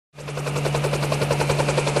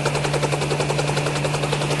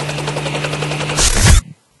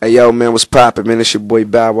Hey yo, man, what's poppin', man? It's your boy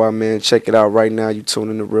Bow Wow, man. Check it out right now. You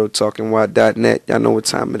tuning to RealTalkingWhy.net. Y'all know what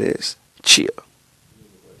time it is. Chill.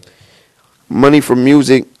 Money for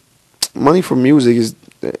music is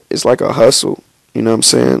it's like a hustle. You know what I'm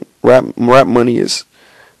saying? Rap money is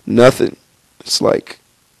nothing. It's like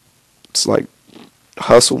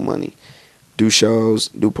hustle money. Do shows,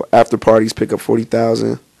 do after parties, pick up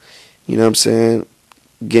 40,000. You know what I'm saying?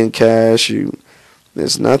 Getting cash.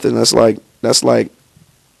 It's nothing. That's like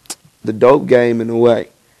the dope game in a way.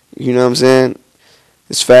 You know what I'm saying?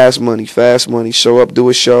 It's fast money. Show up, do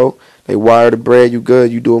a show. They wire the bread, you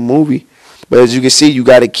good, you do a movie. But as you can see, you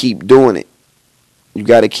got to keep doing it.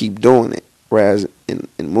 Whereas in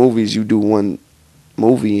movies, you do one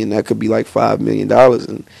movie, and that could be like $5 million.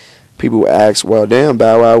 And people ask, well, damn,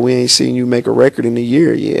 Bow Wow, we ain't seen you make a record in a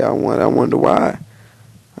year. Yeah, I wonder why.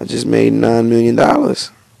 I just made $9 million.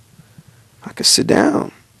 I could sit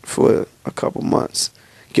down for a couple months,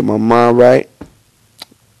 get my mind right,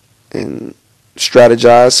 and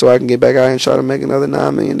strategize so I can get back out and try to make another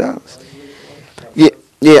 $9 million.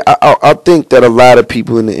 Yeah. I think that a lot of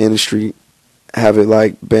people in the industry have it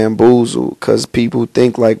like bamboozled because people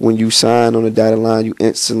think like when you sign on the dotted line, you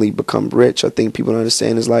instantly become rich. I think people don't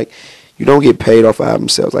understand is like you don't get paid off album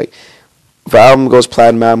sales. Like if an album goes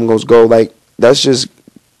platinum, album goes gold, like that's just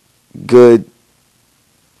good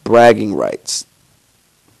bragging rights.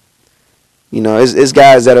 You know, it's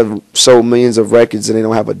guys that have sold millions of records and they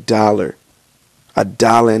don't have a dollar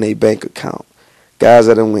in a bank account. Guys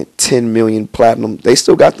that have went 10 million platinum, they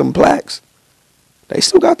still got them plaques.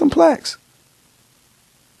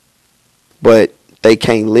 But they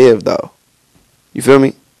can't live though. You feel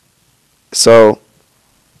me? So,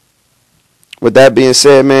 with that being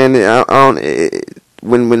said, man,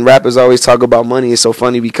 when rappers always talk about money, it's so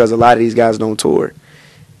funny because a lot of these guys don't tour.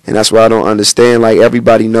 And that's why I don't understand. Like,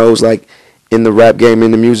 everybody knows, like, in the rap game,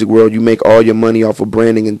 in the music world, you make all your money off of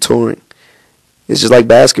branding and touring. It's just like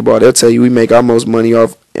basketball. They'll tell you we make our most money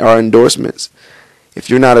off our endorsements. If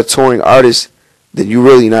you're not a touring artist, then you're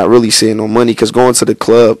really not really seeing no money because going to the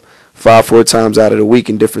club 5-4 times out of the week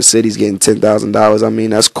in different cities getting $10,000, I mean,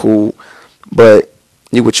 that's cool. But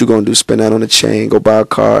what you going to do? Spend that on a chain, go buy a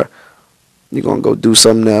car. You're going to go do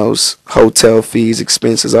something else. Hotel fees,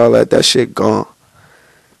 expenses, all that shit gone.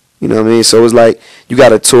 You know what I mean? So it's like you got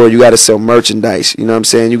to tour, you got to sell merchandise. You know what I'm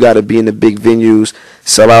saying? You got to be in the big venues,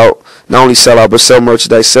 sell out, not only sell out, but sell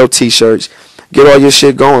merchandise, sell T-shirts, get all your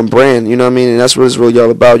shit going, brand. You know what I mean? And that's what it's really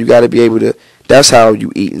all about. You got to be able to, that's how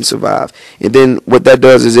you eat and survive. And then what that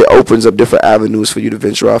does is it opens up different avenues for you to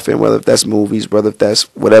venture off in, whether if that's movies, whether if that's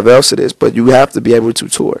whatever else it is. But you have to be able to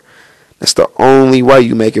tour. That's the only way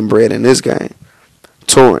you making bread in this game,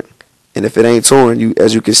 touring. And if it ain't touring,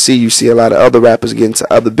 as you can see, you see a lot of other rappers get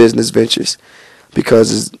into other business ventures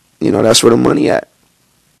because, that's where the money at.